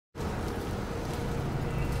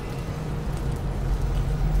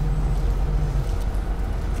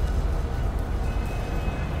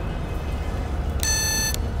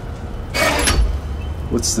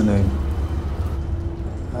What's the name?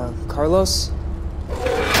 Carlos?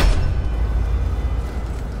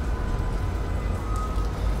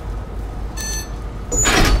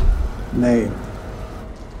 Name.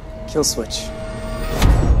 Kill switch.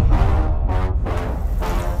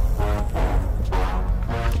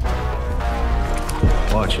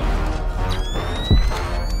 Watch it.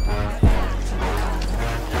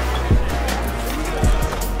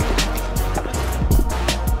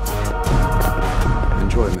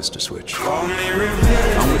 Enjoy, Mr. Switch. I'm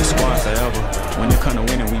with the squad forever. When it come to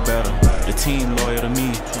winning, we better. The team loyal to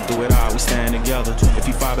me. Through it all, we stand together. If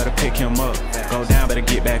you fall, better pick him up. Go down, better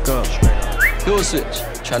get back up. Kill switch.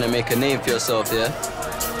 Trying to make a name for yourself, yeah?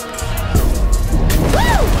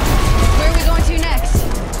 Woo! Where are we going to next?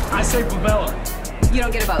 I say favela. You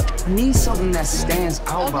don't get a vote. Need something that stands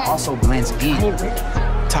out but also blends in.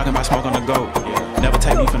 Talking about smoke on the go. Never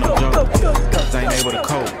take me for no joke. Cause I ain't able to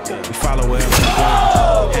cope. We follow wherever we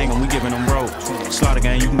go. Hang 'em, we giving them rope. Slaughter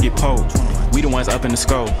gang, you can get poked. We the ones up in the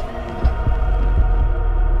scope.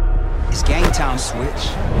 It's gang town, switch.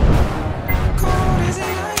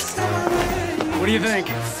 What do you think?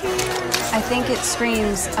 I think it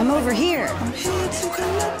screams, I'm over here.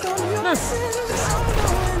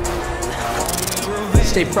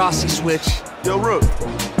 Stay frosty, switch. Yo, Rook,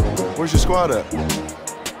 where's your squad at?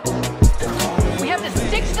 We have to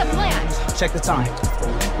stick to the plan. Check the time.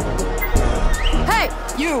 Hey,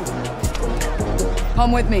 you!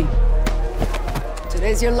 Come with me.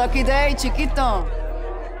 Today's your lucky day, chiquito.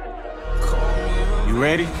 You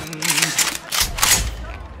ready?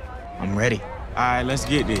 I'm ready. Alright, let's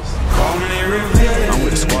get this. I'm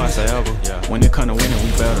with the squad forever. When it come to winning,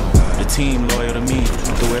 we better. The team loyal to me.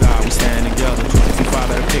 Through it all, we stand together. If you fall,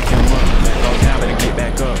 better pick him up. Go down, better get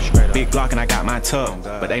back up. Big Glock and I got my tub.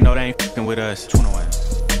 But they know they ain't f***ing with us.